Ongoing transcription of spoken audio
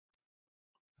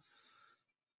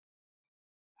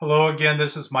Hello again,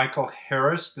 this is Michael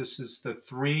Harris. This is the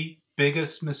three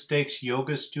biggest mistakes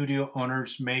yoga studio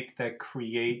owners make that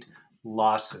create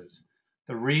losses.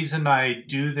 The reason I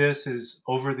do this is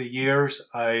over the years,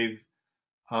 through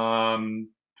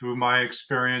my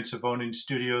experience of owning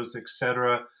studios,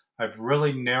 etc., I've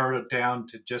really narrowed it down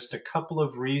to just a couple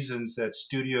of reasons that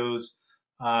studios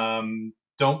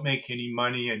don't make any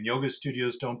money and yoga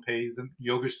studios don't pay them,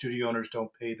 yoga studio owners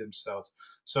don't pay themselves.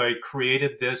 So I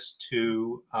created this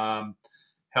to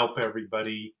help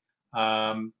everybody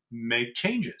make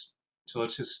changes. So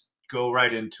let's just go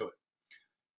right into it.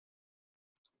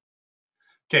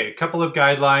 Okay, a couple of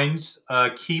guidelines.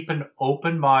 Keep an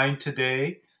open mind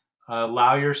today.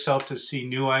 Allow yourself to see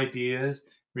new ideas.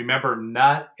 Remember,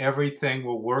 not everything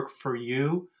will work for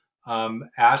you.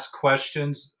 Ask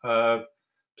questions.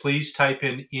 Please type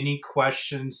in any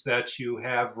questions that you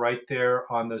have right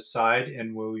there on the side,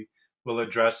 and we will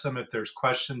address them. If there's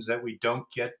questions that we don't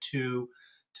get to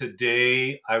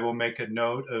today, I will make a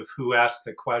note of who asked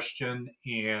the question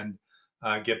and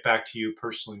get back to you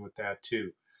personally with that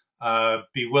too.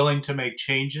 Be willing to make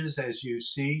changes as you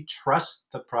see, trust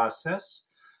the process,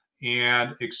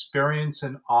 and experience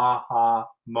an aha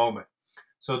moment.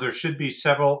 So there should be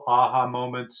several aha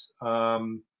moments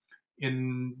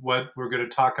in what we're going to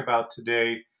talk about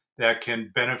today that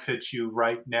can benefit you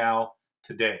right now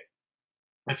today.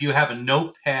 If you have a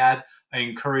notepad, I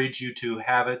encourage you to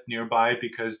have it nearby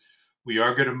because we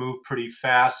are going to move pretty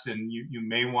fast and you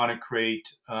may want to create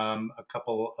a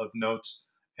couple of notes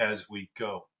as we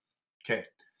go. Okay.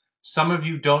 Some of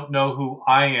you don't know who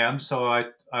I am, so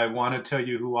I want to tell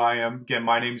you who I am. Again,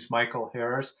 my name is Michael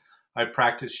Harris. I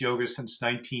practice yoga since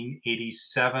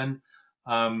 1987.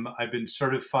 I've been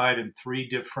certified in 3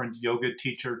 different yoga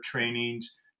teacher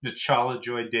trainings, Nachala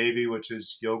Joy Devi, which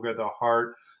is Yoga the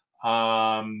Heart,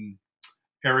 um,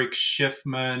 Eric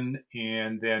Schiffman,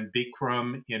 and then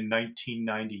Bikram in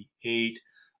 1998.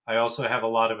 I also have a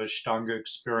lot of Ashtanga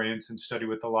experience and study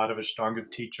with a lot of Ashtanga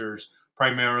teachers,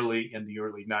 primarily in the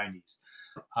early 90s.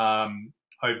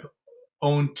 I've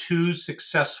owned 2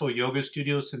 successful yoga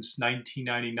studios since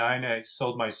 1999. I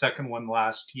sold my second one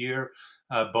last year.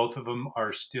 Both of them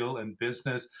are still in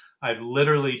business. I've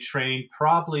literally trained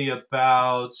probably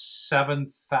about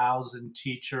 7,000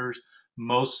 teachers,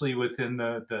 mostly within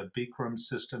the Bikram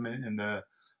system and the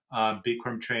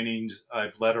Bikram trainings.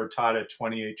 I've led or taught at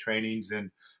 28 trainings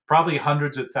and probably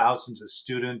hundreds of thousands of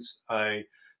students. I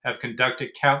have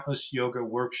conducted countless yoga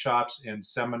workshops and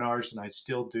seminars, and I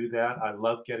still do that. I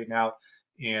love getting out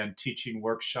and teaching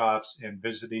workshops and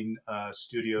visiting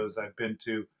studios. I've been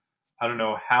to, I don't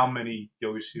know how many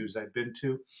yoga studios I've been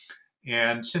to.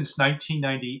 And since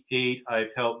 1998,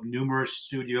 I've helped numerous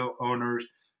studio owners.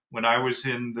 When I was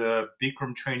in the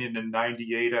Bikram training in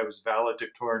 98, I was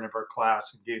valedictorian of our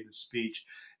class and gave the speech.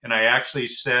 And I actually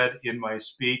said in my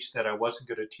speech that I wasn't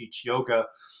going to teach yoga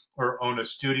or own a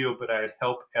studio, but I'd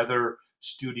help other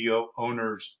studio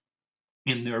owners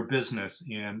in their business.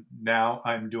 And now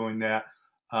I'm doing that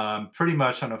pretty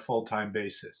much on a full time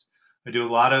basis. I do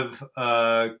a lot of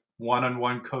one on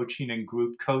one coaching and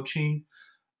group coaching.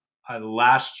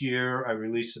 Last year, I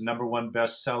released a #1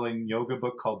 best-selling yoga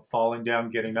book called Falling Down,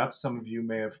 Getting Up. Some of you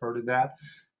may have heard of that.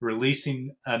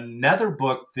 Releasing another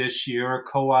book this year, a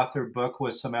co-authored book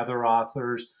with some other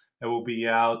authors that will be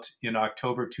out in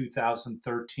October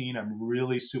 2013. I'm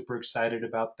really super excited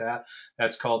about that.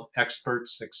 That's called Expert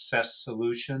Success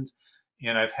Solutions.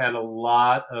 And I've had a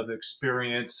lot of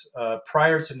experience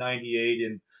prior to 98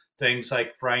 in things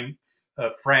like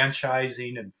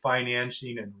franchising and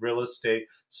financing and real estate,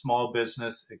 small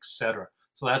business, etc.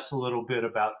 So that's a little bit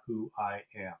about who I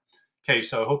am. Okay,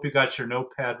 so I hope you got your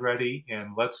notepad ready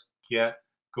and let's get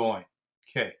going.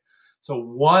 Okay, so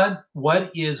what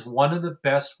is one of the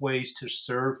best ways to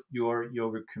serve your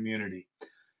yoga community?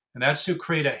 And that's to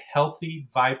create a healthy,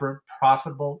 vibrant,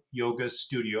 profitable yoga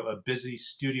studio. A busy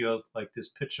studio, like this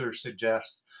picture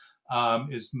suggests,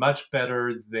 is much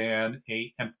better than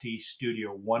a empty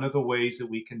studio. One of the ways that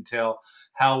we can tell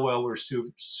how well we're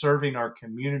serving our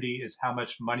community is how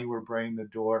much money we're bringing the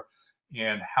door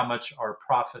and how much our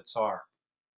profits are.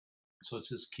 So let's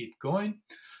just keep going.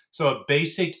 So a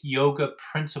basic yoga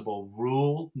principle,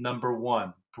 rule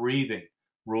 #1, breathing.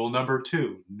 Rule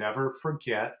 #2, never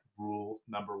forget rule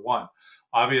 #1.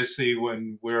 Obviously,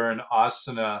 when we're in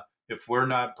asana, if we're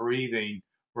not breathing,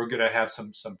 we're going to have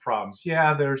some problems.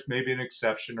 Yeah, there's maybe an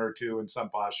exception or two in some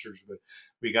postures, but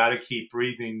we got to keep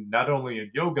breathing not only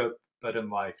in yoga, but in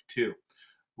life too.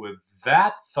 With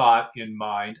that thought in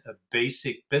mind, a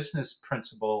basic business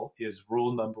principle is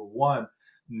rule #1,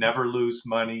 never lose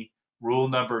money. Rule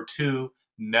 #2,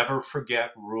 never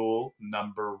forget rule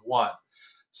 #1.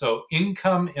 So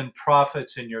income and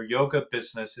profits in your yoga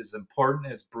business is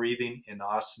important as breathing in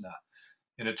asana.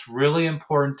 And it's really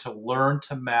important to learn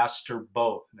to master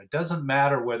both. And it doesn't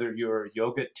matter whether you're a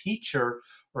yoga teacher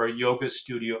or a yoga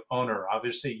studio owner.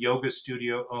 Obviously, yoga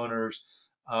studio owners,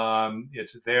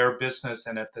 it's their business.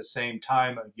 And at the same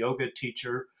time, a yoga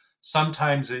teacher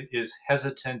sometimes is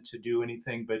hesitant to do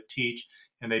anything but teach,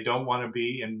 and they don't want to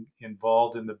be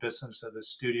involved in the business of the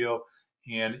studio.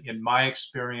 And in my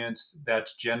experience,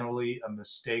 that's generally a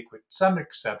mistake, with some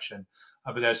exception,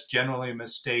 but that's generally a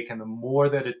mistake. And the more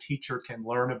that a teacher can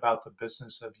learn about the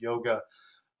business of yoga,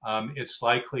 it's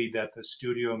likely that the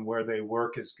studio and where they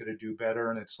work is going to do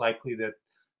better, and it's likely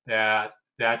that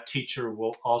that teacher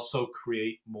will also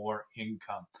create more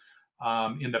income.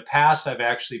 In the past, I've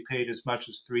actually paid as much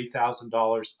as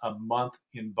 $3,000 a month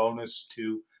in bonus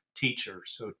to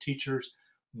teachers. So teachers,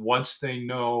 once they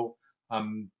know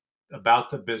about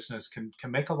the business, can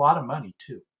make a lot of money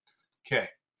too. Okay.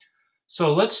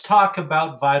 So let's talk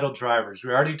about vital drivers.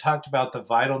 We already talked about the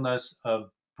vitalness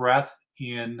of breath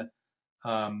in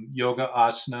yoga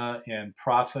asana and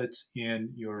profits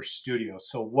in your studio.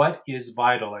 So what is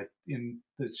vital? In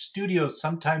the studio,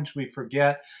 sometimes we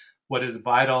forget what is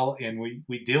vital, and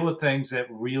we deal with things that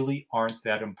really aren't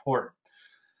that important.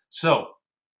 So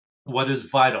what is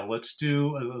vital? Let's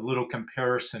do a little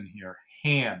comparison here.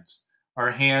 Hands. Are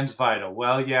hands vital?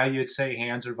 Well, yeah, you'd say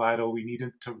hands are vital. We need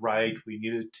it to write, we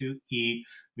need it to eat,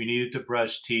 we need it to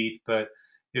brush teeth. But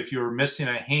if you're missing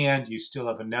a hand, you still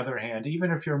have another hand.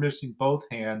 Even if you're missing both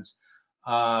hands,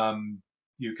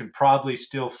 you can probably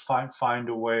still find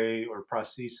a way, or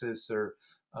prosthesis, or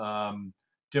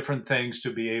different things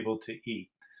to be able to eat.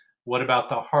 What about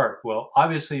the heart? Well,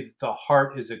 obviously, the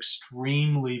heart is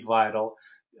extremely vital.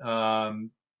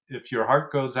 If your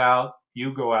heart goes out,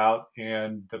 you go out,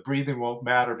 and the breathing won't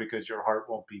matter because your heart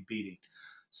won't be beating.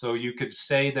 So you could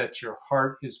say that your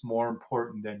heart is more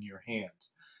important than your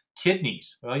hands.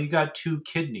 Kidneys. Well, you got two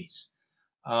kidneys.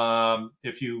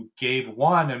 If you gave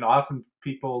one, and often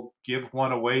people give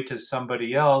one away to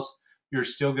somebody else, you're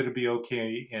still going to be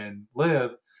okay and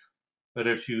live. But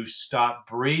if you stop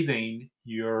breathing,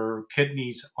 your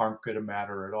kidneys aren't going to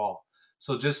matter at all.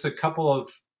 So just a couple of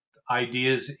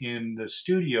ideas in the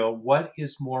studio. What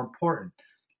is more important,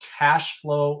 cash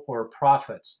flow or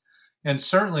profits? And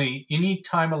certainly any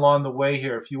time along the way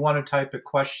here, if you want to type a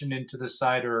question into the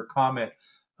side or a comment,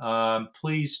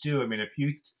 please do. I mean, if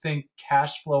you think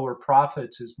cash flow or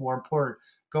profits is more important,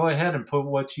 go ahead and put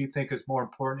what you think is more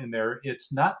important in there.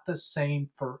 It's not the same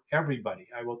for everybody,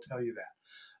 I will tell you that.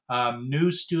 New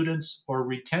students or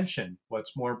retention,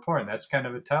 what's more important? That's kind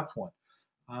of a tough one.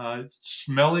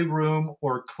 Smelly room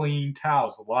or clean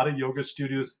towels. A lot of yoga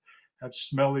studios have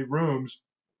smelly rooms,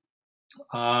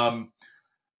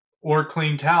 or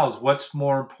clean towels. What's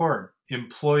more important?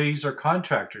 Employees or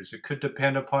contractors? It could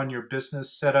depend upon your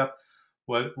business setup,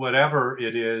 whatever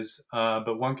it is,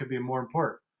 but one could be more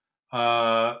important.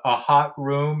 A hot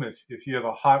room, if you have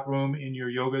a hot room in your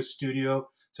yoga studio,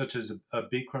 such as a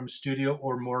Bikram studio,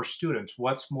 or more students,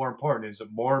 what's more important? Is it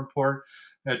more important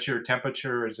that your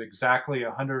temperature is exactly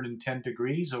 110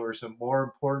 degrees, or is it more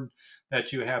important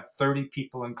that you have 30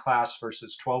 people in class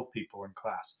versus 12 people in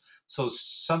class? So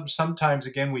sometimes,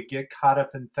 again, we get caught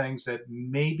up in things that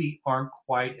maybe aren't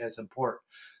quite as important.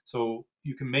 So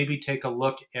you can maybe take a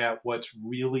look at what's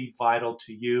really vital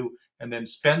to you, and then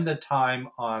spend the time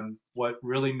on what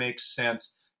really makes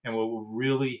sense and what will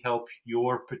really help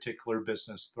your particular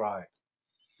business thrive.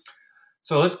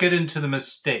 So let's get into the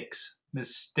mistakes.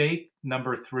 Mistake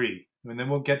number 3, and then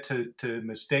we'll get to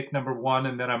mistake number 1,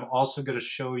 and then I'm also going to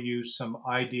show you some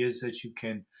ideas that you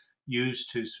can use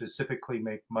to specifically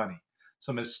make money.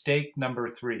 So mistake number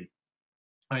 3.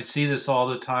 I see this all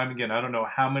the time. Again, I don't know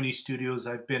how many studios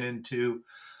I've been into,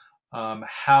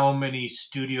 how many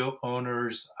studio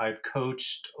owners I've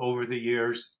coached over the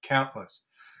years, countless.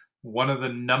 One of the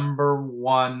number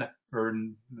one, or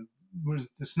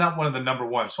it's not one of the number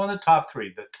one, it's one of the top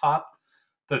 3.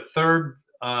 The third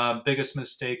biggest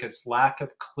mistake is lack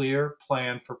of clear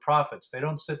plan for profits. They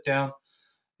don't sit down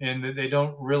and they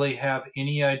don't really have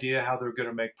any idea how they're going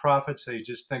to make profits. They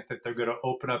just think that they're going to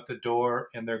open up the door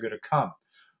and they're going to come.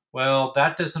 Well,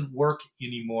 that doesn't work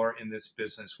anymore in this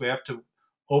business. We have to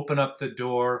open up the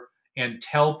door and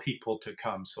tell people to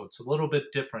come. So it's a little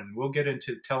bit different. We'll get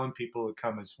into telling people to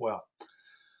come as well.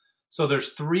 So there's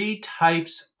 3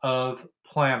 types of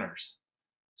planners.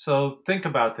 So think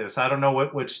about this. I don't know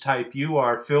which type you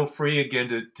are. Feel free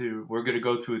again to we're going to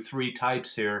go through 3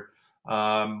 types here,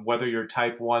 whether you're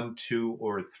type 1, 2,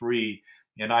 or 3.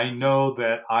 And I know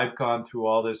that I've gone through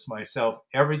all this myself.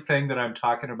 Everything that I'm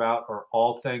talking about are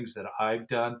all things that I've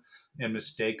done and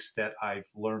mistakes that I've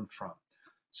learned from.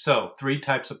 So, three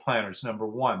types of planners. Number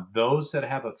one, those that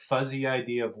have a fuzzy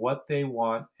idea of what they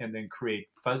want and then create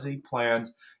fuzzy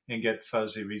plans and get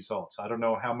fuzzy results. I don't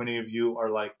know how many of you are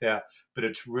like that, but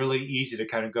it's really easy to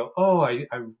kind of go, oh, I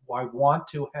want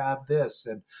to have this.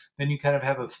 And then you kind of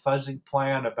have a fuzzy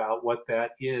plan about what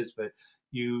that is, but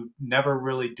you never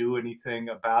really do anything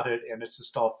about it and it's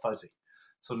just all fuzzy.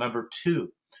 So, number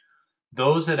two,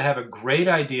 those that have a great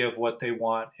idea of what they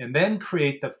want and then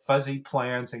create the fuzzy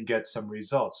plans and get some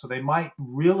results. So they might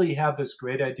really have this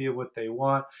great idea of what they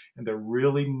want and they're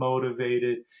really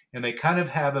motivated and they kind of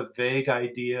have a vague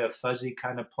idea, a fuzzy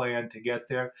kind of plan to get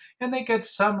there and they get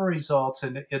some results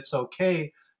and it's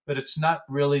okay, but it's not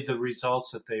really the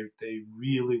results that they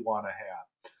really want to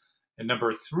have. And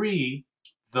number three,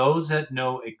 those that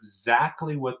know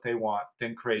exactly what they want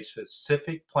then create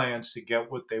specific plans to get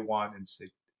what they want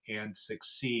and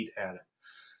succeed at it.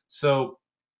 So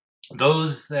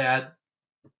those that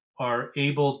are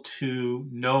able to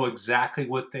know exactly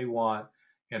what they want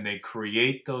and they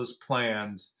create those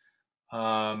plans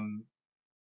um,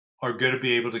 are going to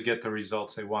be able to get the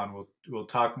results they want. We'll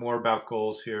talk more about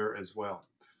goals here as well.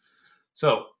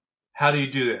 So how do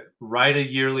you do that? Write a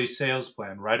yearly sales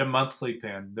plan, write a monthly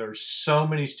plan. There's so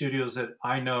many studios that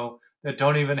I know that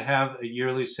don't even have a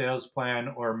yearly sales plan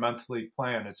or a monthly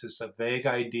plan. It's just a vague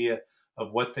idea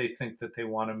of what they think that they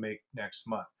want to make next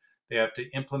month. They have to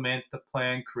implement the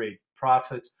plan, create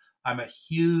profits. I'm a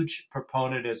huge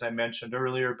proponent, as I mentioned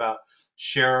earlier, about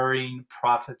sharing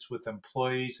profits with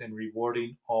employees and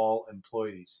rewarding all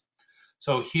employees.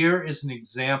 So here is an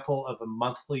example of a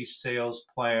monthly sales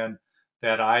plan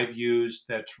that I've used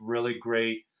that's really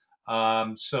great.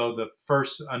 So the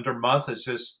first under month is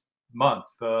just month,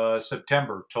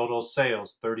 September, total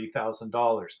sales,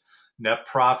 $30,000. Net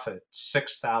profit,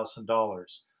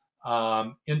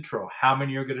 $6,000. Intro, how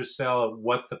many you're going to sell,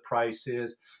 what the price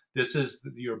is. This is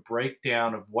your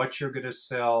breakdown of what you're going to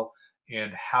sell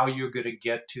and how you're going to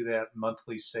get to that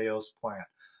monthly sales plan.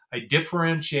 I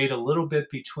differentiate a little bit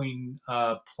between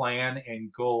plan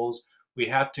and goals. We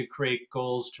have to create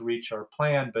goals to reach our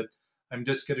plan, but I'm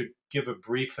just going to give a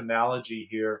brief analogy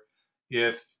here.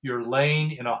 If you're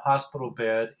laying in a hospital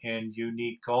bed and you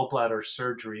need gallbladder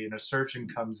surgery, and a surgeon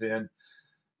comes in,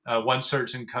 one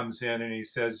surgeon comes in and he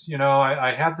says, you know,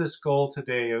 I have this goal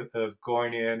today of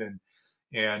going in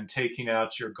and taking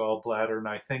out your gallbladder, and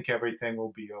I think everything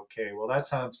will be okay. Well, that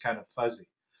sounds kind of fuzzy.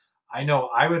 I know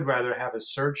I would rather have a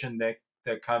surgeon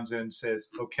that comes in and says,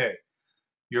 okay,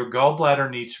 your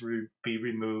gallbladder needs to be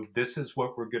removed. This is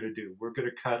what we're going to do. We're going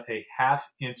to cut a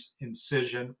half-inch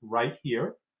incision right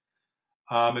here.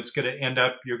 It's going to end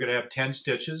up, you're going to have 10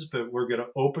 stitches, but we're going to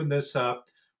open this up.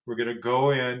 We're going to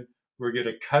go in. We're going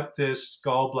to cut this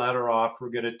gallbladder off. We're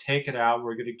going to take it out.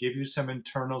 We're going to give you some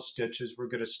internal stitches. We're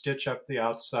going to stitch up the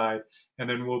outside, and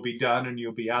then we'll be done, and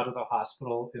you'll be out of the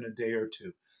hospital in a day or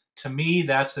two. To me,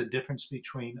 that's the difference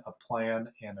between a plan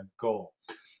and a goal.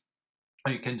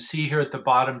 You can see here at the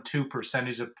bottom two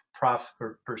percentage of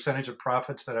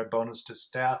profits that I bonus to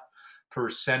staff,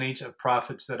 percentage of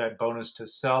profits that I bonus to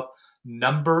self,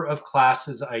 number of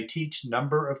classes I teach,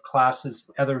 number of classes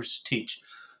others teach.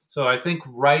 So I think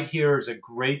right here is a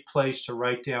great place to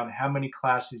write down how many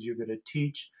classes you're going to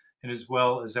teach and as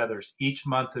well as others. Each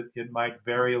month it might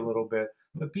vary a little bit,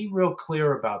 but be real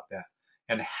clear about that.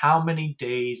 And how many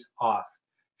days off.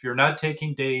 If you're not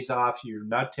taking days off, you're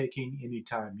not taking any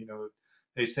time. You know,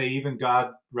 they say even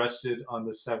God rested on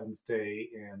the seventh day,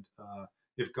 and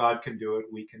if God can do it,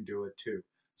 we can do it too.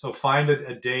 So find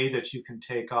a day that you can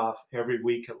take off every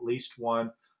week, at least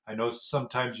one. I know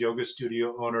sometimes yoga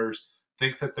studio owners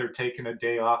think that they're taking a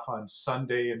day off on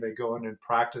Sunday and they go in and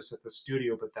practice at the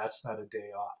studio, but that's not a day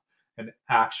off. An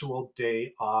actual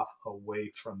day off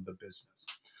away from the business.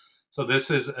 So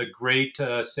this is a great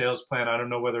sales plan. I don't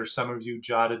know whether some of you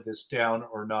jotted this down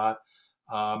or not.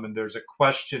 And there's a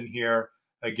question here.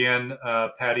 Again,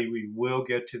 Patty, we will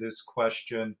get to this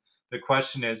question. The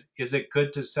question is it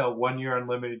good to sell 1 year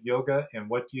unlimited yoga? And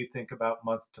what do you think about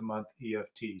month-to-month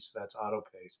EFT? So that's auto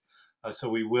pays. So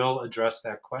we will address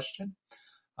that question.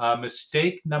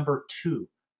 Mistake number 2,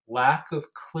 lack of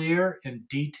clear and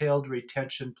detailed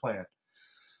retention plan.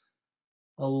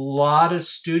 A lot of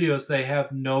studios, they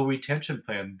have no retention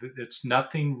plan. It's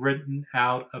nothing written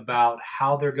out about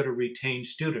how they're going to retain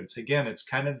students. Again, it's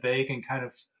kind of vague and kind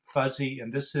of fuzzy.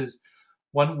 And this is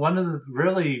one of the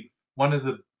really one of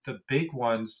the big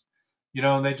ones, you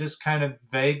know, and they just kind of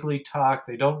vaguely talk.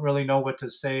 They don't really know what to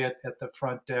say at the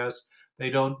front desk. They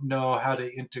don't know how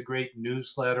to integrate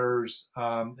newsletters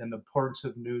and the importance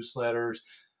of newsletters.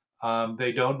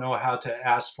 They don't know how to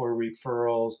ask for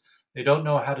referrals. They don't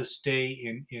know how to stay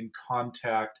in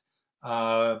contact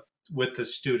uh, with the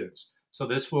students. So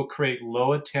this will create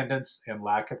low attendance and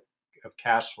lack of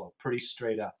cash flow, pretty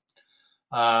straight up.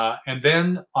 And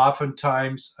then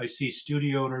oftentimes I see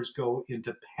studio owners go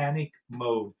into panic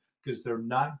mode because they're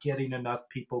not getting enough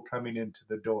people coming into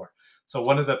the door. So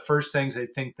one of the first things they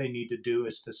think they need to do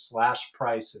is to slash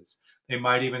prices. They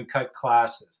might even cut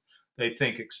classes. They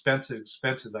think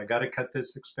expenses. I got to cut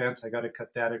this expense. I got to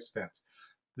cut that expense.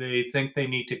 They think they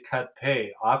need to cut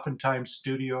pay. Oftentimes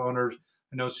studio owners,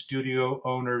 I know studio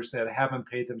owners that haven't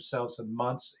paid themselves in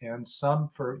months and some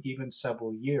for even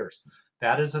several years.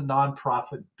 That is a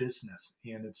nonprofit business,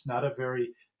 and it's not a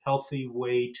very healthy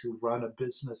way to run a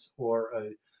business or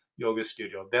a yoga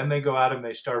studio. Then they go out and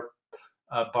they start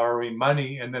borrowing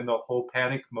money, and then the whole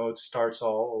panic mode starts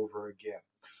all over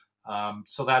again.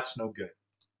 So that's no good.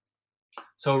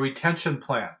 So retention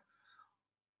plan.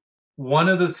 One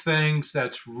of the things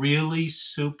that's really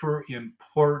super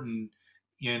important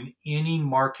in any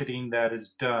marketing that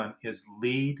is done is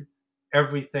lead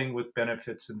everything with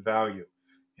benefits and value.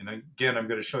 And again, I'm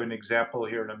going to show you an example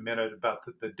here in a minute about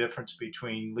the difference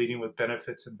between leading with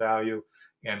benefits and value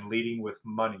and leading with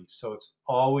money. So it's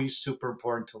always super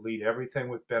important to lead everything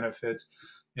with benefits,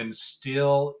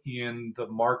 instill in the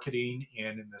marketing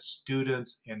and in the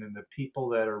students and in the people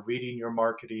that are reading your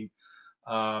marketing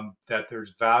that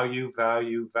there's value,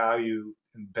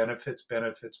 and benefits,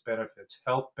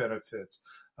 health benefits,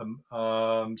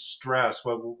 stress,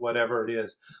 whatever it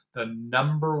is. The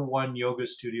number one yoga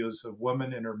studio is a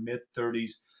woman in her mid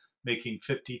 30s making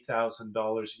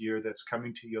 $50,000 a year that's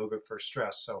coming to yoga for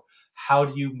stress. So how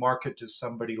do you market to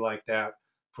somebody like that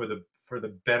for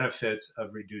the benefits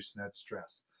of reducing that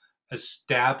stress?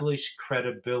 Establish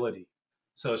credibility.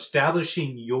 So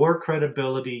establishing your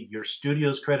credibility, your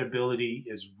studio's credibility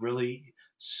is really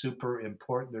super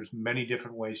important. There's many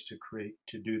different ways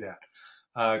to do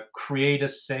that. Create a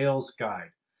sales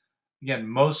guide. Again,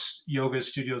 most yoga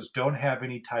studios don't have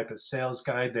any type of sales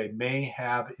guide. They may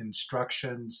have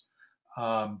instructions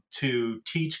to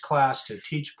teach class, to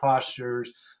teach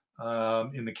postures.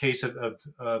 In the case of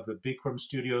the Bikram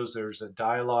studios, there's a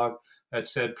dialogue that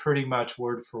said pretty much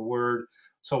word for word.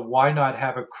 So why not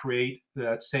have a create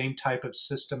that same type of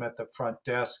system at the front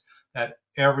desk that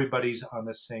everybody's on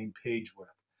the same page with?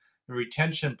 The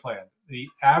retention plan. The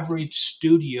average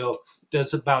studio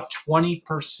does about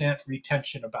 20%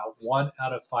 retention, about 1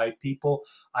 out of 5 people.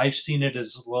 I've seen it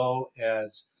as low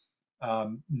as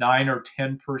 9 or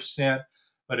 10%.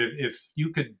 But if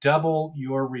you could double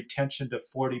your retention to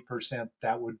 40%,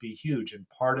 that would be huge. And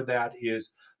part of that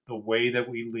is the way that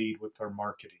we lead with our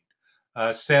marketing.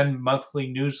 Send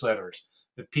monthly newsletters.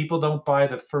 If people don't buy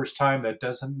the first time, that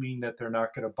doesn't mean that they're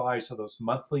not going to buy. So those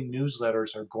monthly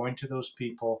newsletters are going to those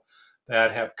people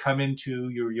that have come into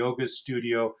your yoga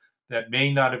studio that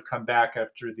may not have come back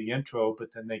after the intro,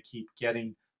 but then they keep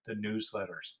getting the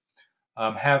newsletters.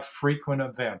 Have frequent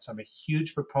events. I'm a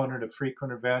huge proponent of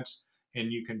frequent events,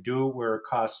 and you can do it where it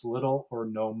costs little or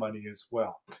no money as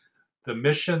well. The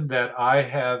mission that I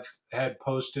have had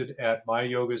posted at my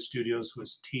yoga studios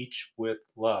was Teach with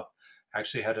Love. I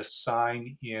actually had a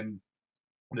sign in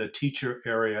the teacher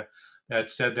area that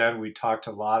said that. We talked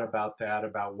a lot about that,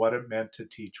 about what it meant to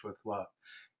teach with love.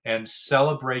 And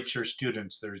celebrate your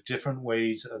students. There's different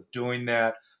ways of doing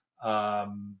that.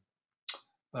 Um,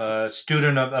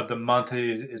 Student of the month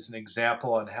is an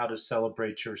example on how to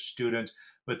celebrate your students,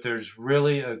 but there's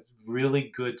really a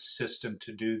really good system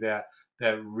to do that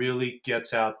that really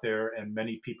gets out there and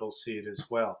many people see it as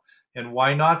well. And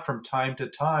why not from time to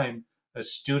time a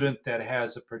student that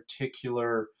has a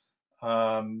particular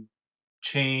um,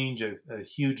 change, a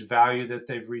huge value that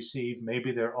they've received.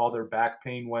 Maybe all their back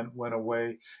pain went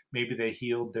away. Maybe they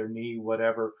healed their knee,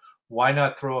 whatever. Why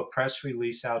not throw a press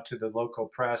release out to the local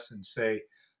press and say,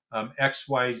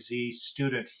 XYZ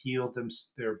student healed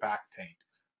their back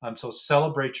pain. So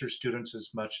celebrate your students as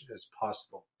much as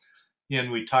possible.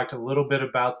 And we talked a little bit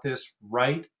about this.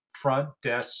 Write front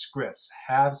desk scripts.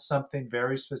 Have something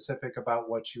very specific about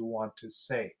what you want to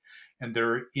say. And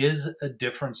there is a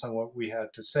difference on what we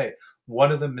had to say.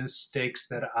 One of the mistakes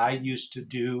that I used to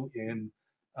do in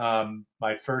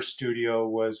my first studio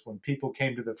was when people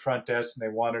came to the front desk and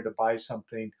they wanted to buy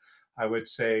something, I would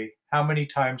say, how many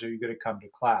times are you going to come to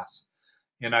class?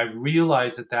 And I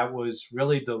realized that that was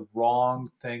really the wrong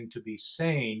thing to be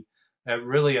saying. That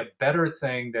really a better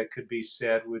thing that could be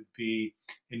said would be,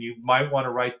 and you might want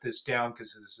to write this down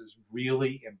because this is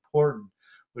really important,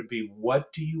 would be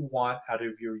what do you want out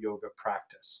of your yoga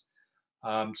practice?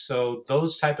 So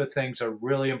those type of things are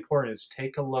really important. Is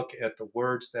take a look at the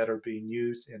words that are being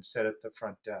used and set at the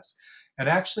front desk, and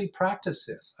actually practice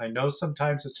this. I know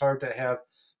sometimes it's hard to have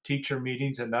teacher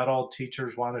meetings, and not all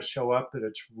teachers want to show up, but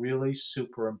it's really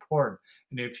super important.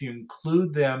 And if you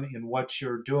include them in what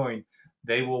you're doing,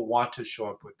 they will want to show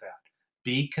up with that.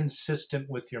 Be consistent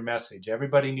with your message.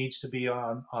 Everybody needs to be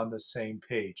on the same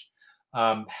page.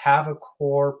 Have a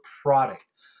core product.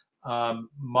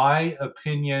 My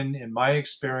opinion and my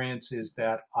experience is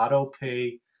that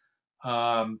AutoPay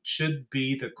should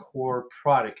be the core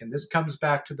product. And this comes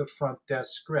back to the front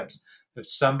desk scripts. If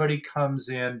somebody comes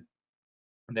in,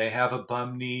 they have a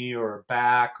bum knee or a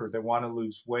back, or they want to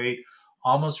lose weight,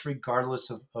 almost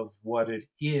regardless of what it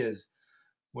is,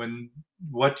 when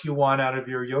what do you want out of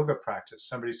your yoga practice?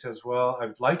 Somebody says, well,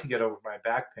 I'd like to get over my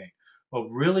back pain. Well,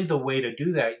 really, the way to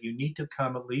do that, you need to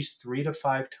come at least 3 to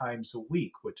 5 times a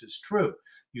week, which is true.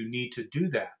 You need to do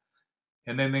that.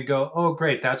 And then they go, oh,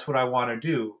 great, that's what I want to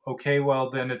do. Okay, well,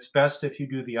 then it's best if you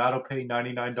do the auto pay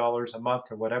 $99 a month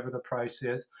or whatever the price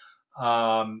is.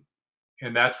 Um,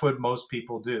 and that's what most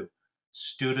people do.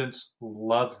 Students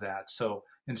love that. So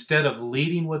instead of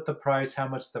leading with the price, how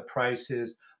much the price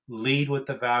is, lead with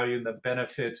the value and the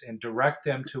benefits and direct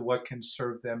them to what can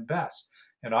serve them best.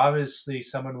 And obviously,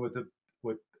 someone with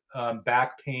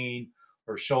back pain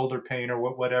or shoulder pain or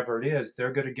whatever it is,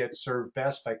 they're going to get served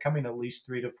best by coming at least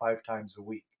 3 to 5 times a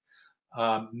week.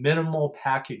 Minimal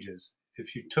packages.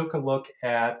 If you took a look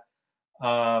at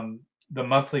the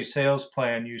monthly sales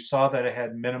plan, you saw that it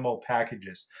had minimal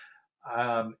packages.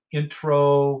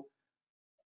 Intro,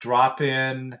 drop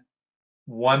in,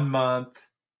 1 month,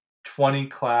 20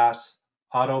 class,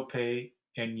 auto pay,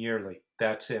 and yearly.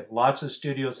 That's it. Lots of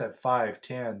studios have 5,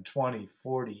 10, 20,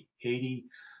 40, 80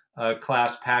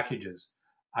 class packages.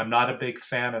 I'm not a big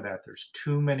fan of that. There's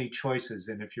too many choices.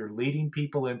 And if you're leading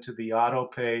people into the auto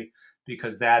pay,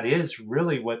 because that is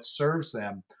really what serves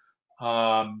them,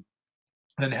 um,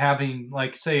 then having,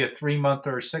 like, say, a 3 month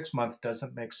or a 6 month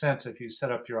doesn't make sense if you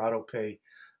set up your auto pay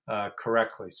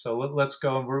correctly. So let's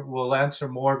go and we'll answer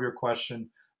more of your question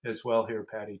as well here,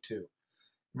 Patty, too.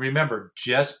 Remember,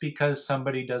 just because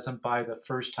somebody doesn't buy the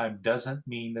first time doesn't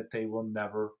mean that they will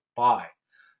never buy. I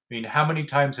mean, how many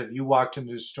times have you walked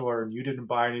into the store and you didn't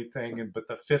buy anything, but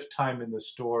the fifth time in the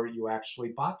store you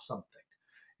actually bought something?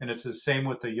 And it's the same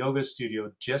with the yoga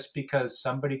studio. Just because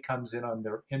somebody comes in on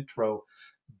their intro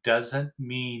doesn't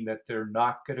mean that they're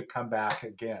not going to come back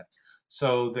again.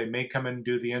 So they may come and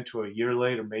do the intro a year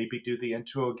later, maybe do the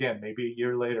intro again, maybe a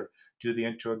year later, do the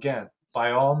intro again.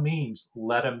 By all means,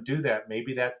 let them do that.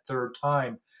 Maybe that third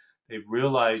time they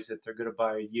realize that they're going to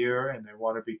buy a year and they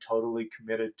want to be totally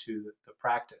committed to the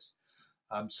practice.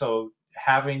 So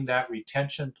having that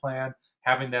retention plan,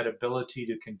 having that ability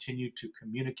to continue to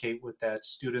communicate with that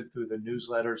student through the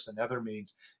newsletters and other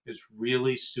means is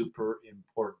really super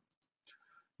important.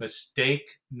 Mistake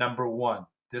number one.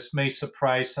 This may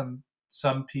surprise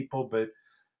some people, but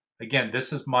again,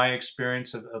 this is my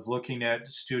experience of looking at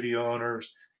studio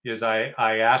owners. Is I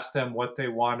ask them what they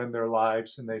want in their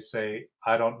lives, and they say,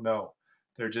 I don't know.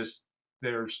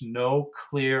 There's no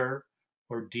clear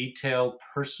or detailed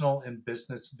personal and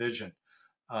business vision.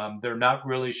 They're not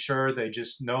really sure. They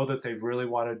just know that they really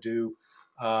want to do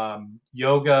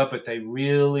yoga, but they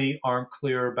really aren't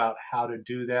clear about how to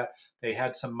do that. They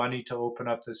had some money to open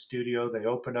up the studio. They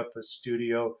opened up the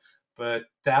studio, but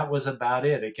that was about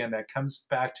it. Again, that comes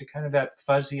back to kind of that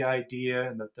fuzzy idea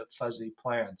and the fuzzy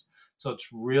plans. So it's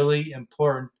really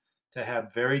important to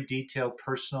have very detailed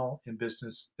personal and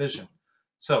business vision.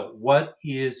 So, what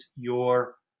is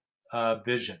your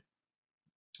vision?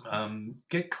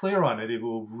 Get clear on it. It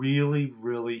will really,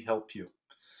 really help you.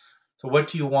 So, what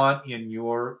do you want in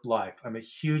your life? I'm a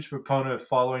huge proponent of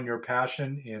following your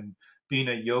passion and being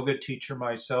a yoga teacher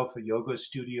myself, a yoga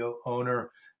studio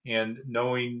owner, and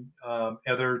knowing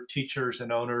other teachers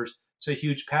and owners. It's a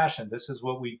huge passion. This is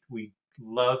what we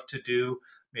love to do.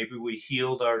 Maybe we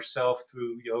healed ourselves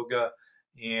through yoga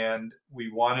and we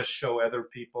want to show other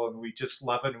people, and we just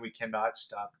love it and we cannot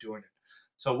stop doing it.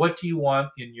 So, what do you want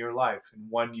in your life in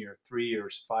 1 year, 3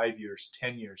 years, 5 years,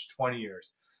 10 years, 20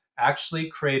 years? Actually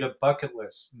create a bucket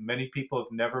list. Many people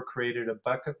have never created a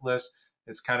bucket list.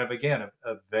 It's kind of, again,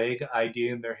 a vague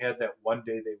idea in their head that one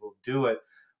day they will do it.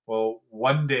 Well,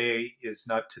 one day is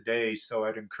not today, so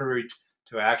I'd encourage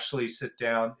to actually sit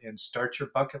down and start your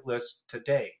bucket list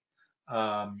today.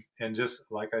 And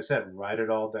just, like I said, write it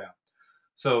all down.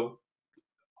 So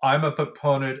I'm a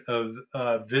proponent of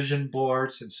vision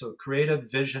boards, and so create a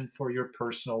vision for your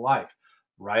personal life.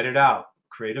 Write it out.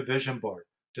 Create a vision board.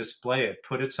 Display it.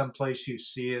 Put it someplace you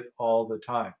see it all the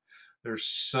time. There's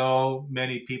so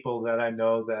many people that I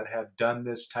know that have done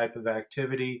this type of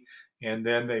activity, and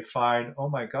then they find, oh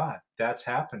my God, that's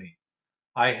happening.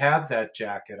 I have that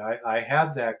jacket. I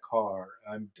have that car.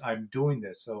 I'm doing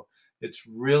this. So it's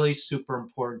really super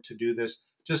important to do this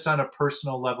just on a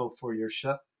personal level for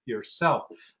yourself.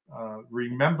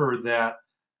 Remember that,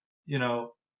 you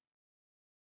know,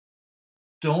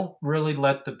 don't really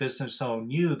let the business own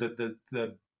you.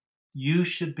 The you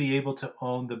should be able to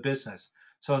own the business.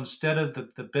 So instead of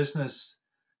the business,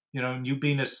 you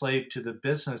being a slave to the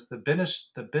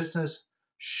business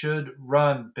should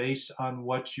run based on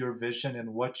what your vision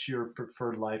and what your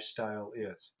preferred lifestyle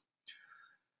is.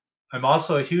 I'm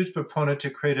also a huge proponent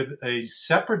to create a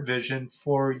separate vision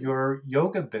for your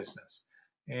yoga business.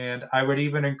 And I would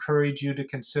even encourage you to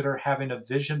consider having a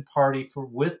vision party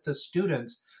with the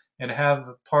students and have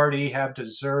a party, have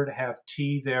dessert, have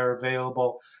tea there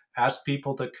available. Ask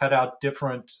people to cut out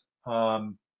different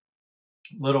um,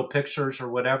 little pictures or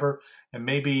whatever, and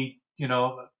maybe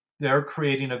they're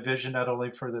creating a vision not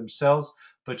only for themselves,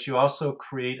 but you also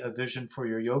create a vision for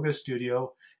your yoga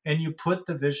studio, and you put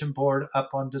the vision board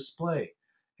up on display.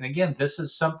 And again, this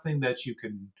is something that you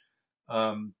can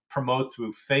promote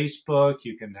through Facebook.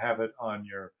 You can have it on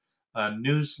your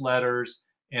newsletters,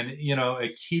 and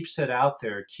it keeps it out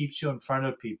there. It keeps you in front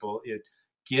of people. It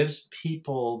gives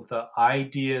people the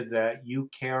idea that you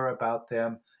care about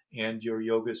them and your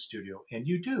yoga studio, and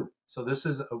you do. So this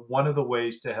is one of the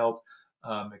ways to help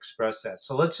express that.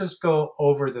 So let's just go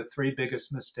over the three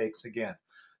biggest mistakes again.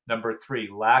 Number three,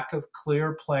 lack of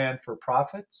clear plan for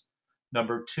profits.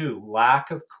 Number two,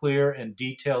 lack of clear and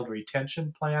detailed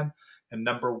retention plan. And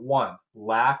number one,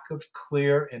 lack of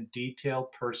clear and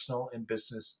detailed personal and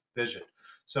business vision.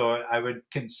 So I would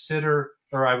consider,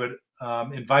 or I would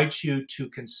invite you to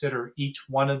consider each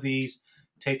one of these.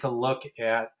 Take a look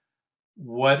at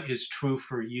what is true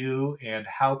for you and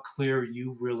how clear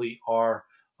you really are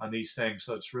on these things.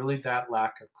 So it's really that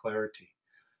lack of clarity.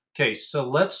 Okay, so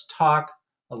let's talk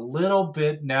a little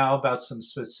bit now about some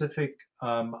specific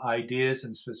ideas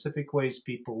and specific ways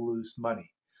people lose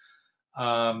money.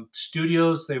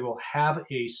 Studios, they will have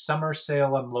a summer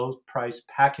sale on low price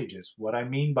packages. What I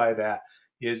mean by that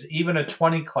is even a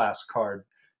 20 class card.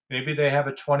 Maybe they have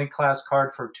a 20 class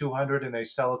card for 200 and they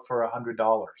sell it for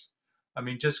 $100. I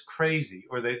mean, just crazy.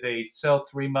 Or they sell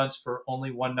 3 months for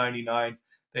only 199.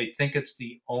 They think it's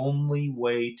the only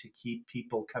way to keep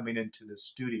people coming into the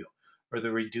studio, or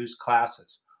the reduced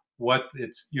classes. What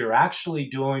you're actually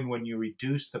doing when you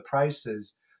reduce the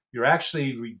prices, you're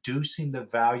actually reducing the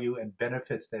value and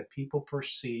benefits that people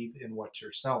perceive in what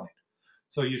you're selling.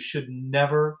 So you should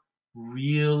never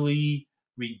really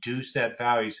reduce that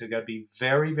value. So you got to be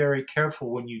very, very careful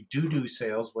when you do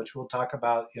sales, which we'll talk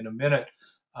about in a minute,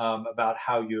 about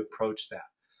how you approach that.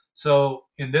 So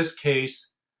in this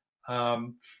case,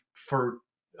 for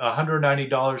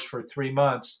 $190 for 3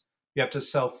 months, you have to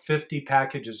sell 50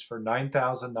 packages for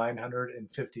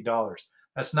 $9,950.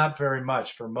 That's not very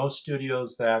much. For most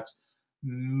studios, that's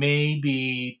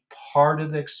maybe part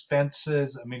of the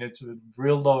expenses. I mean, it's a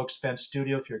real low expense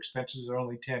studio. If your expenses are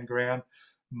only 10 grand,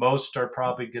 most are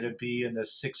probably going to be in the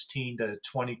 16 to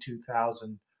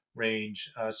 22,000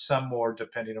 range, some more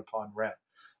depending upon rent.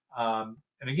 And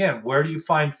again, where do you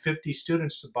find 50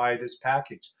 students to buy this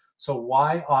package? So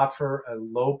why offer a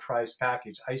low price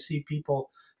package? I see people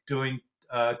doing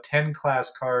 10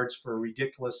 class cards for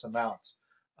ridiculous amounts.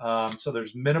 So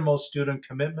there's minimal student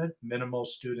commitment, minimal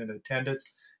student attendance.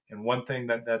 And one thing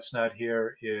that's not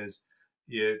here is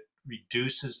it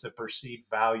reduces the perceived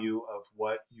value of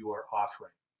what you are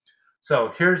offering.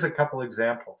 So here's a couple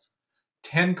examples.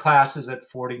 10 classes at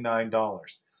 $49.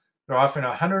 They're offering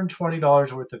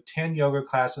 $120 worth of 10 yoga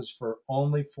classes for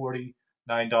only $49.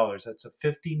 That's a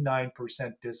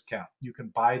 59% discount. You can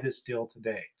buy this deal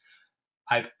today.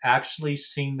 I've actually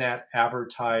seen that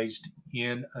advertised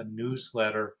in a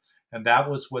newsletter, and that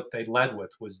was what they led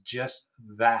with, was just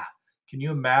that. Can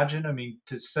you imagine? I mean,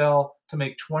 to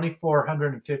make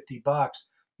 $2,450,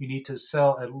 you need to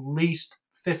sell at least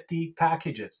 50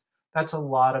 packages. That's a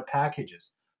lot of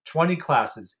packages. 20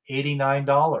 classes,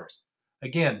 $89.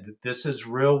 Again, this is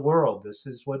real world. This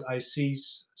is what I see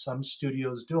some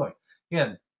studios doing.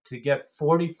 Again, to get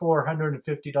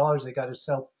 $4,450, they got to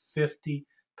sell 50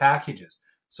 packages.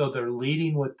 So they're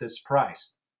leading with this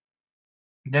price.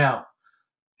 Now,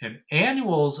 an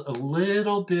annual's a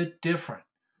little bit different.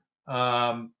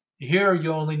 Here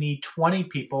you only need 20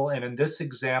 people, and in this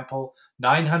example,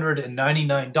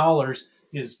 $999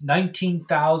 is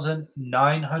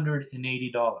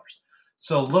 $19,980.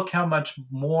 So look how much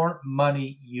more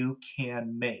money you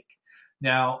can make.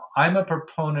 Now, I'm a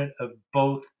proponent of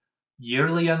both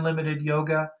yearly unlimited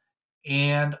yoga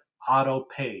and auto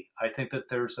pay. I think that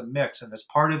there's a mix. And as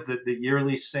part of the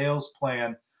yearly sales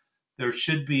plan, there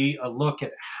should be a look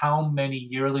at how many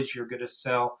yearlies you're going to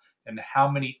sell and how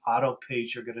many auto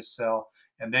pays you're going to sell.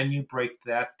 And then you break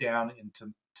that down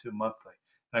into monthly.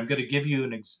 And I'm going to give you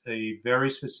a very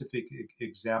specific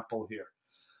example here.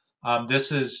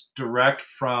 This is direct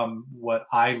from what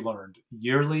I learned.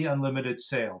 Yearly unlimited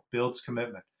sale builds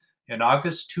commitment. In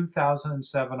August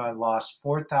 2007, I lost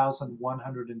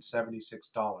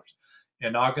 $4,176.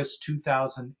 In August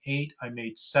 2008, I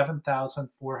made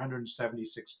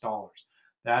 $7,476.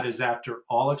 That is after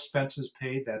all expenses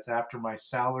paid. That's after my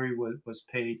salary was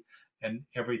paid and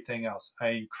everything else. I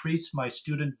increased my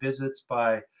student visits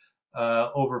by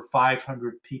over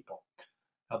 500 people.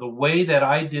 Now, the way that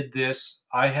I did this,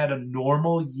 I had a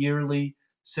normal yearly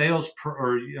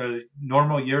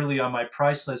normal yearly on my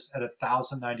price list at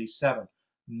 1,097,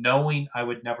 knowing I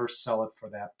would never sell it for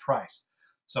that price.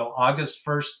 So August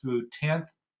 1st through 10th,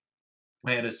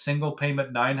 I had a single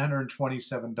payment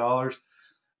 $927,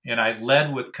 and I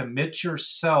led with commit to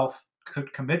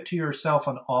yourself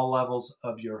on all levels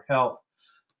of your health.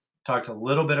 Talked a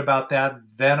little bit about that.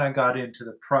 Then I got into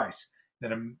the price.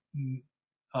 Then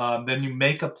you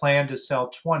make a plan to sell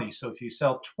 20. So if you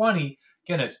sell 20,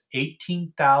 again, it's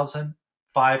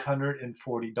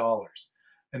 $18,540.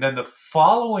 And then the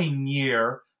following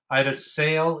year, I had a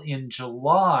sale in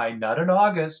July, not in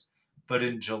August, but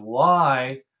in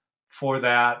July for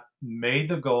that, made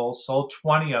the goal, sold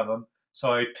 20 of them.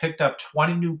 So I picked up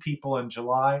 20 new people in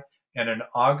July, and in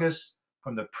August,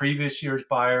 from the previous year's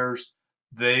buyers,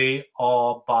 they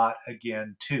all bought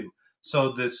again too.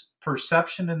 So this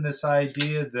perception and this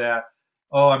idea that,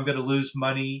 oh, I'm going to lose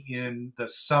money in the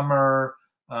summer,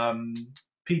 um,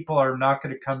 people are not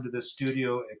going to come to the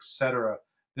studio, etc.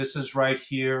 This is right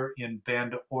here in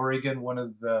Bend, Oregon, one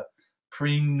of the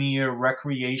premier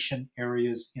recreation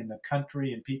areas in the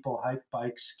country, and people hike,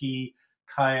 bike, ski,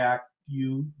 kayak,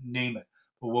 you name it.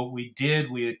 But what we did,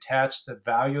 we attached the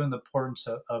value and the importance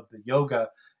of the yoga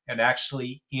and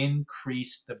actually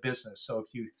increased the business. So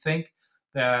if you think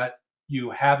that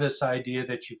you have this idea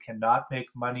that you cannot make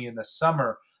money in the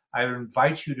summer, I would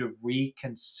invite you to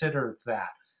reconsider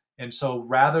that. And so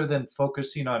rather than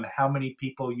focusing on how many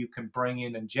people you can bring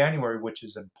in January, which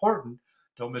is important,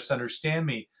 don't misunderstand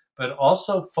me, but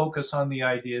also focus on the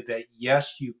idea that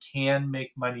yes, you can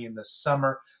make money in the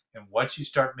summer. And once you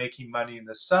start making money in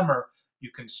the summer,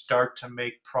 you can start to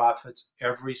make profits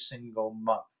every single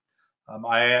month.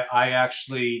 I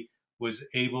actually was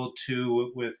able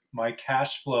to, with my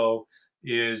cash flow,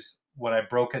 is when I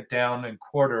broke it down in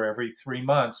quarter every 3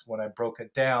 months, when I broke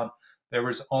it down, there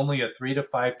was only a $3,000 to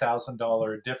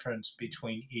 $5,000 difference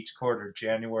between each quarter,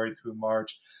 January through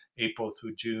March, April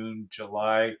through June,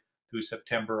 July through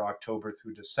September, October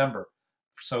through December.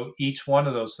 So each one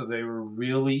of those, so they were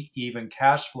really even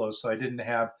cash flow. So I didn't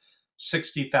have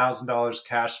 $60,000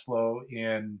 cash flow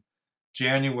in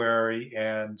January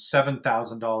and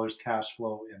 $7,000 cash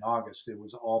flow in August. It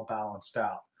was all balanced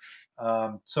out.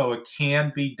 So it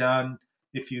can be done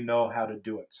if you know how to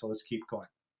do it. So let's keep going.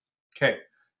 Okay,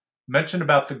 mention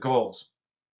about the goals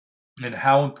and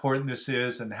how important this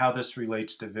is and how this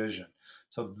relates to vision.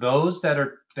 So those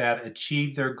that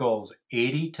achieve their goals,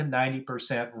 80 to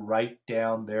 90% write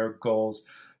down their goals,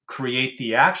 create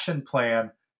the action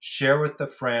plan, share with a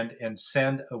friend, and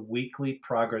send a weekly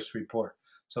progress report.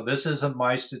 So this isn't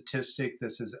my statistic.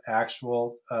 This is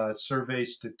actual survey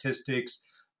statistics,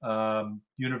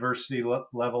 university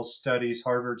level studies,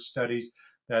 Harvard studies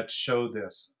that show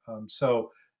this.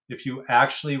 So if you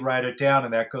actually write it down,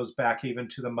 and that goes back even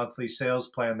to the monthly sales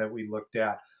plan that we looked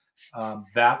at,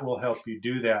 that will help you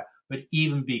do that. But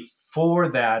even before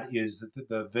that is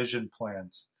the vision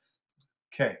plans.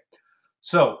 Okay,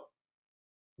 so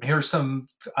here's some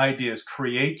ideas.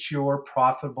 Create your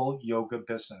profitable yoga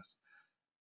business.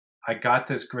 I got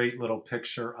this great little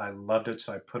picture. I loved it,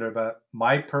 so I put it up.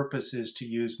 My purpose is to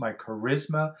use my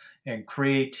charisma and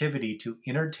creativity to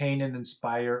entertain and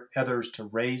inspire others to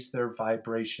raise their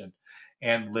vibration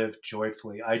and live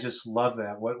joyfully. I just love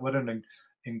that. What an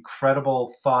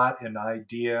incredible thought and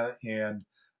idea. And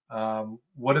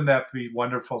wouldn't that be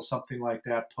wonderful? Something like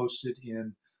that posted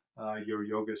in your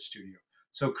yoga studio.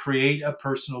 So create a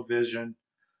personal vision,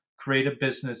 create a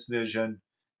business vision,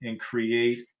 and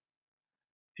create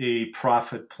a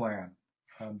profit plan.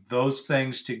 Those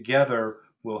things together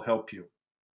will help you.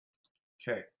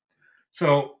 Okay,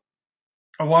 so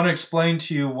I want to explain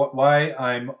to you why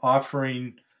I'm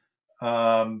offering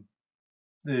um,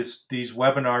 these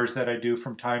webinars that I do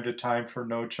from time to time for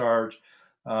no charge.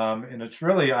 And it's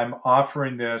really, I'm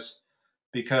offering this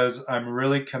because I'm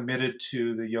really committed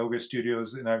to the yoga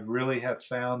studios, and I really have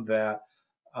found that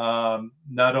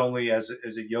not only as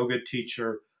a yoga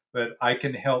teacher, but I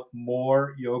can help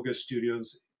more yoga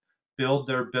studios build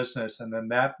their business, and then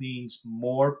that means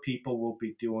more people will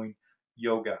be doing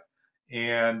yoga.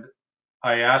 And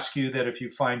I ask you that if you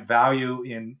find value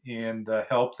in the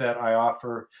help that I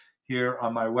offer here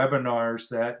on my webinars,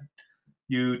 that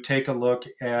you take a look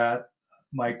at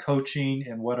my coaching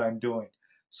and what I'm doing.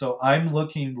 So I'm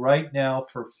looking right now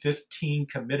for 15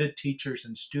 committed teachers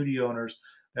and studio owners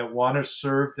that want to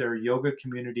serve their yoga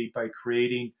community by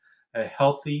creating a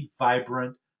healthy,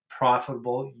 vibrant,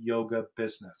 profitable yoga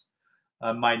business.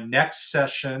 My next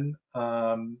session,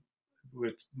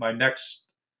 with my next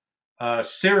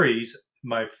series,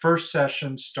 my first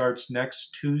session starts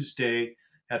next Tuesday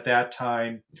at that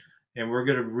time, and we're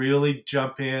going to really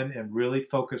jump in and really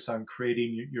focus on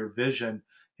creating your vision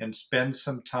and spend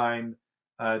some time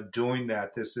doing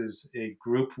that. This is a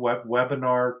group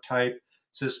webinar type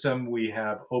system. We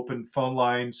have open phone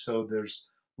lines, so there's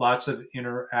lots of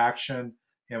interaction.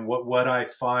 And what I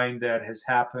find that has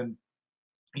happened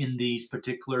in these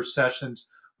particular sessions,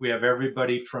 we have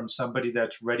everybody from somebody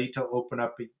that's ready to open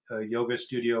up a yoga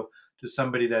studio to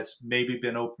somebody that's maybe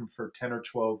been open for 10 or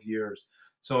 12 years.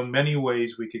 So in many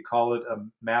ways, we could call it a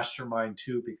mastermind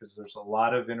too, because there's a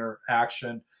lot of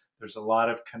interaction, there's a lot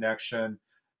of connection,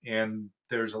 and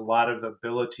there's a lot of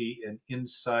ability and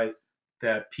insight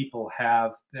that people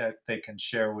have that they can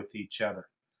share with each other.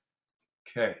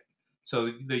 Okay.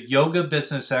 So the Yoga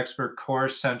Business Expert Core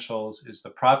Essentials is the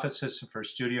profit system for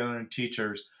studio and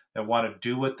teachers that want to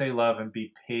do what they love and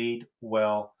be paid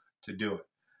well to do it.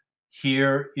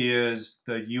 Here is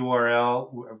the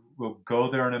URL. We'll go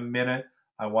there in a minute.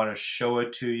 I want to show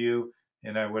it to you,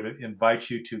 and I would invite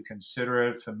you to consider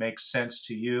it if it makes sense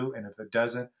to you, and if it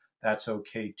doesn't, that's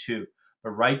okay too.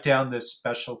 But write down this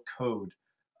special code,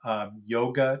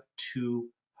 Yoga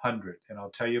 200, and I'll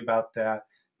tell you about that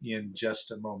in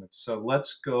just a moment. So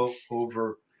let's go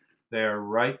over there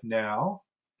right now.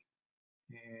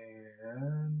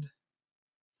 And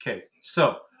okay,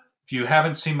 so if you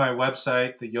haven't seen my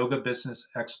website, the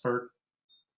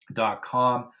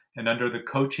yogabusinessexpert.com, and under the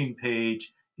coaching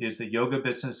page is the Yoga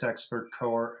Business Expert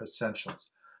Core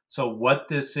Essentials. So what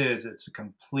this is, it's a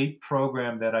complete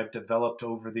program that I've developed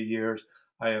over the years.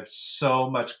 I have so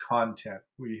much content.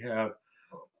 We have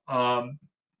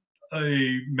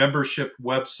a membership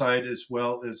website as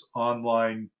well as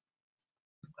online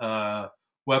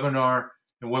webinar.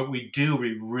 And what we do,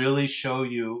 we really show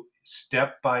you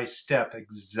step by step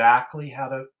exactly how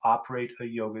to operate a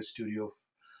yoga studio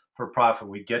for profit.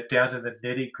 We get down to the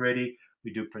nitty gritty.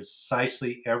 We do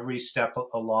precisely every step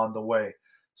along the way.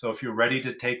 So if you're ready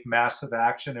to take massive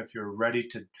action, if you're ready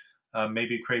to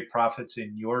maybe create profits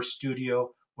in your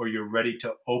studio, or you're ready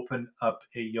to open up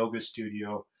a yoga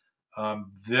studio,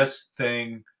 this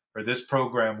thing or this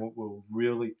program will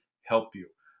really help you.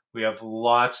 We have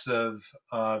lots of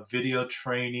video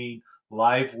training,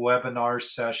 live webinar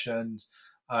sessions.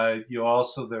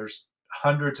 There's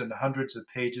hundreds and hundreds of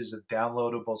pages of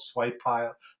downloadable swipe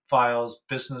files,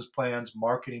 business plans,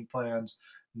 marketing plans,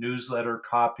 newsletter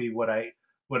copy. What I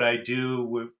do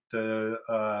with the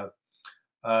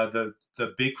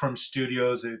Bikram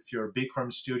studios. If you're a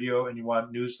Bikram studio and you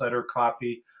want newsletter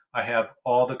copy, I have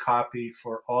all the copy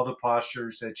for all the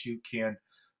postures that you can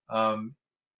um,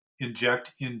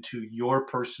 inject into your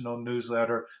personal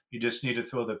newsletter. You just need to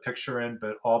throw the picture in,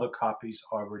 but all the copies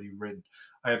already written.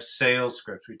 I have sales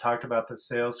scripts. We talked about the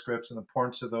sales scripts and the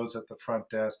importance of those at the front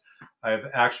desk. I have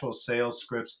actual sales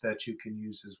scripts that you can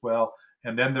use as well.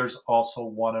 And then there's also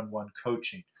one-on-one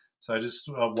coaching. So I just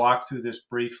walk through this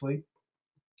briefly.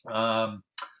 Um,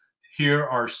 Here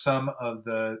are some of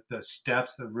the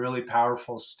steps, the really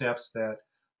powerful steps that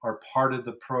are part of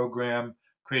the program: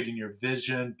 creating your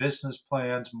vision, business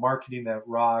plans, marketing that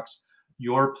rocks,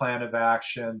 your plan of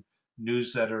action,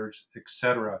 newsletters,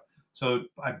 etc. So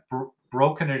I've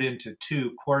broken it into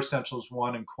two: Core Essentials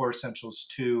 1 and Core Essentials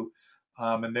 2.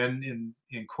 And then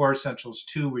in Core Essentials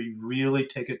 2, we really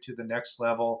take it to the next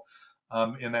level.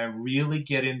 And I really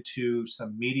get into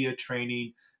some media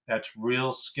training that's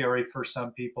real scary for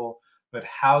some people, but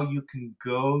how you can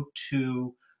go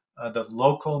to the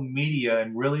local media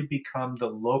and really become the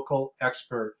local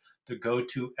expert, the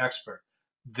go-to expert.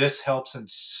 This helps in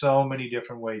so many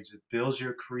different ways. It builds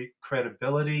your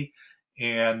credibility,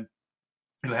 and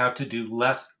you have to do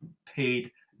less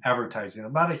paid advertising.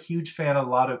 I'm not a huge fan of a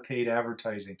lot of paid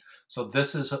advertising. So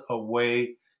this is a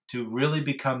way to really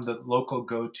become the local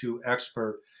go-to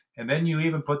expert. And then you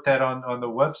even put that on the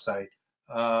website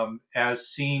as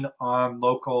seen on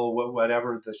local,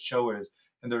 whatever the show is.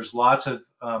 And there's lots of,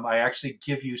 I actually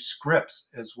give you scripts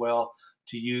as well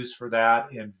to use for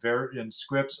that, and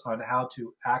scripts on how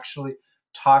to actually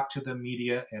talk to the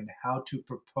media and how to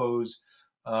propose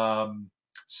um,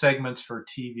 segments for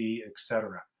TV,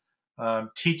 etc.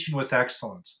 Teaching with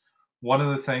excellence. One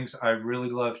of the things I really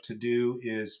love to do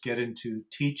is get into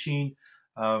teaching.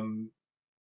 Um,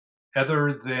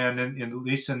 Other than, at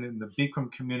least in the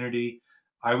Bikram community,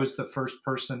 I was the first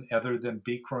person other than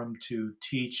Bikram to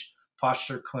teach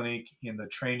posture clinic in the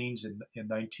trainings in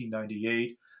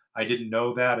 1998. I didn't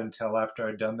know that until after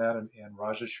I'd done that, and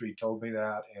Rajashri told me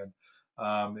that. And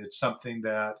it's something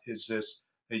that is just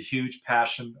a huge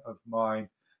passion of mine,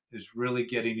 is really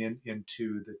getting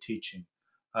into the teaching.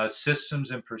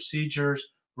 Systems and procedures,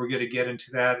 we're going to get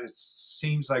into that. It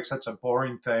seems like such a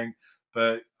boring thing,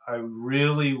 but I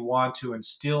really want to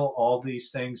instill all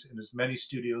these things in as many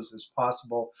studios as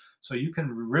possible so you can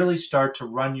really start to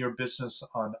run your business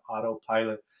on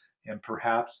autopilot and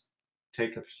perhaps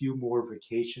take a few more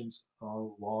vacations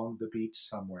along the beach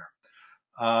somewhere.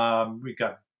 We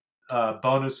got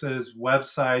bonuses,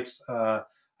 websites. I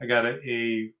got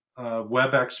a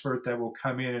web expert that will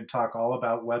come in and talk all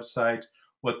about websites,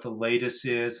 what the latest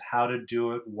is, how to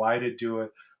do it, why to do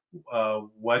it,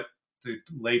 what the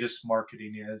latest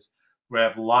marketing is. We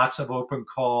have lots of open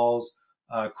calls.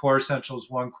 Core Essentials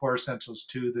 1, Core Essentials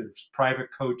 2. There's private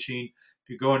coaching. If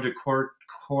you go into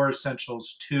Core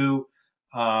Essentials 2,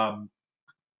 um,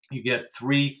 you get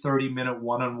 30-minute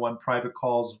one-on-one private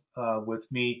calls with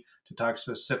me to talk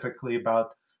specifically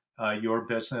about your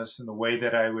business. And the way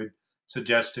that I would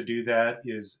suggest to do that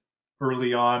is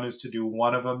early on is to do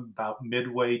one of them, about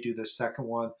midway do the second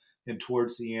one, and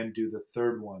towards the end do the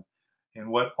third one. And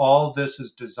what all this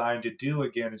is designed to do,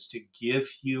 again, is to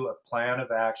give you a plan of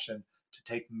action to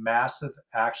take massive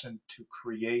action to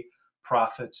create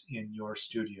profits in your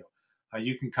studio.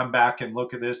 You can come back and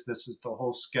look at this. This is the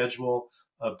whole schedule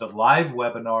of the live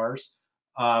webinars.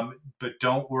 But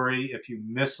don't worry if you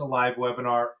miss a live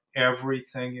webinar,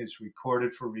 everything is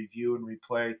recorded for review and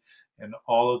replay, and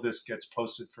all of this gets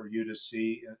posted for you to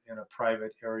see in a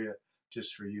private area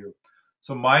just for you.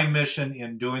 So my mission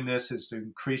in doing this is to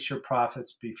increase your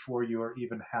profits before you are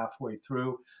even halfway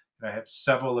through. And I have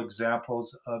several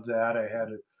examples of that. I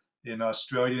had an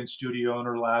Australian studio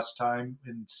owner last time.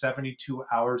 In 72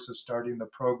 hours of starting the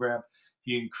program,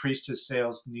 he increased his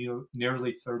sales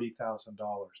nearly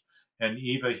 $30,000. And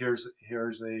Eva, here's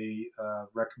a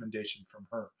recommendation from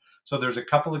her. So there's a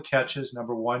couple of catches.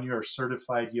 Number one, you're a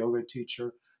certified yoga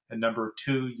teacher. And number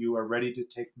two, you are ready to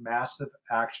take massive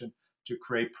action to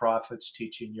create profits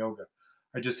teaching yoga.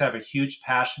 I just have a huge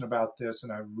passion about this,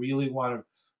 and I really want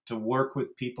to work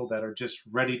with people that are just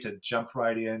ready to jump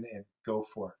right in and go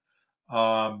for it.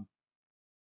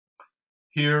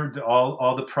 Here,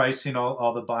 all the pricing,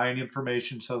 all the buying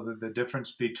information, so that the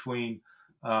difference between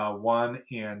 1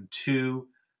 and 2.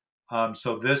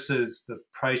 So this is the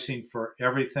pricing for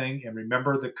everything. And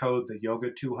remember the code, the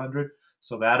Yoga 200.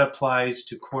 So that applies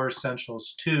to Core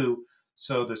Essentials 2.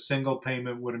 So the single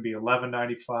payment wouldn't be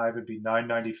 $11.95, it'd be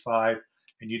 $9.95,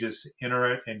 and you just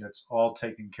enter it, and it's all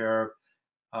taken care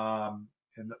of.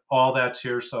 And all that's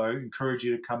here. So I encourage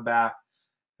you to come back.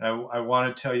 And I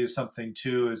want to tell you something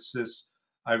too. Is this?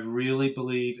 I really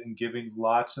believe in giving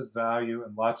lots of value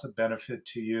and lots of benefit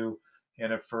to you.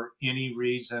 And if for any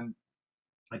reason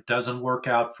it doesn't work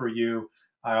out for you,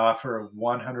 I offer a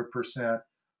 100%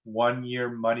 1 year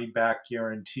money back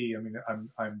guarantee. I mean,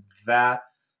 I'm that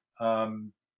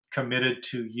committed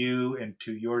to you and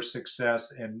to your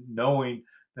success, and knowing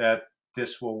that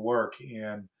this will work.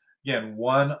 And again,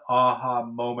 one aha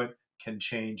moment can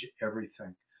change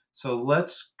everything. So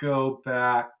let's go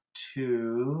back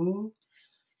to,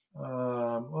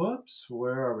 oops,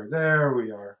 where are we? There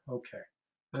we are. Okay,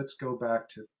 let's go back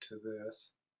to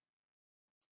this.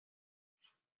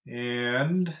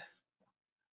 And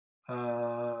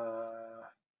uh,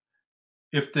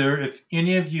 if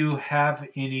any of you have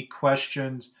any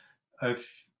questions,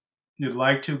 if you'd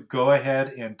like to go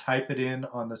ahead and type it in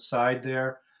on the side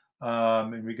there.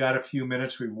 And we got a few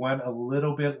minutes. We went a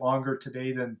little bit longer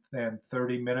today than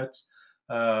 30 minutes,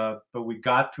 but we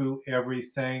got through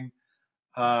everything.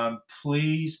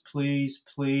 Please, please,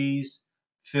 please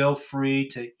feel free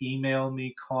to email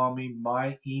me, call me.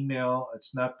 My email,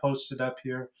 it's not posted up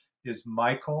here, is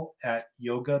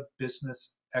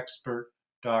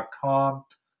michael@yogabusinessexpert.com.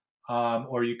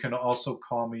 Or you can also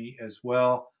call me as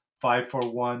well,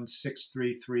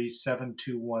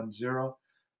 541-633-7210,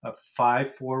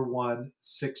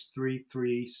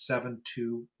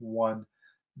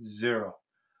 541-633-7210.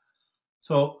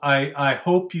 So I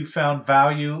hope you found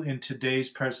value in today's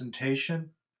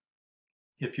presentation.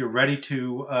 if you're ready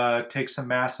to take some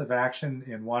massive action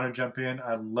and want to jump in,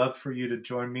 I'd love for you to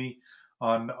join me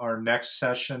on our next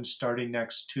session starting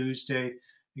next Tuesday.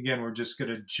 Again, we're just going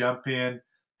to jump in,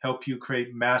 help you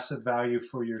create massive value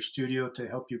for your studio, to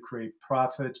help you create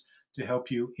profit, to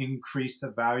help you increase the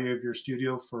value of your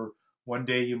studio for one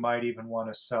day you might even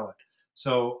want to sell it.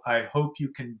 So I hope you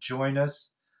can join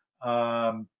us.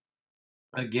 Um,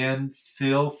 Again,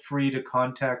 feel free to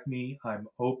contact me. I'm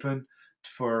open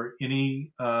for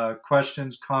any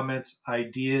questions, comments,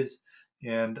 ideas,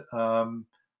 and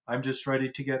I'm just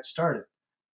ready to get started.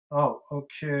 Oh,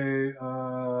 okay.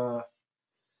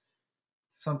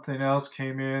 Something else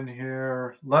came in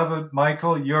here. Love it,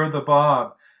 Michael. You're the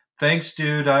bomb. Thanks,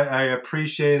 dude. I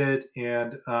appreciate it.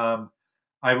 And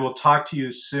I will talk to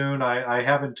you soon. I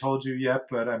haven't told you yet,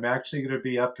 but I'm actually going to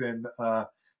be up in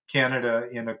Canada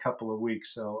in a couple of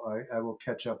weeks. So I will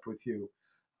catch up with you.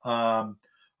 Um,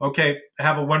 okay.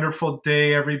 Have a wonderful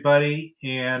day, everybody.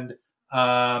 And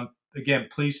again,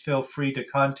 please feel free to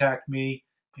contact me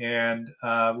and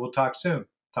we'll talk soon.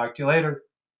 Talk to you later.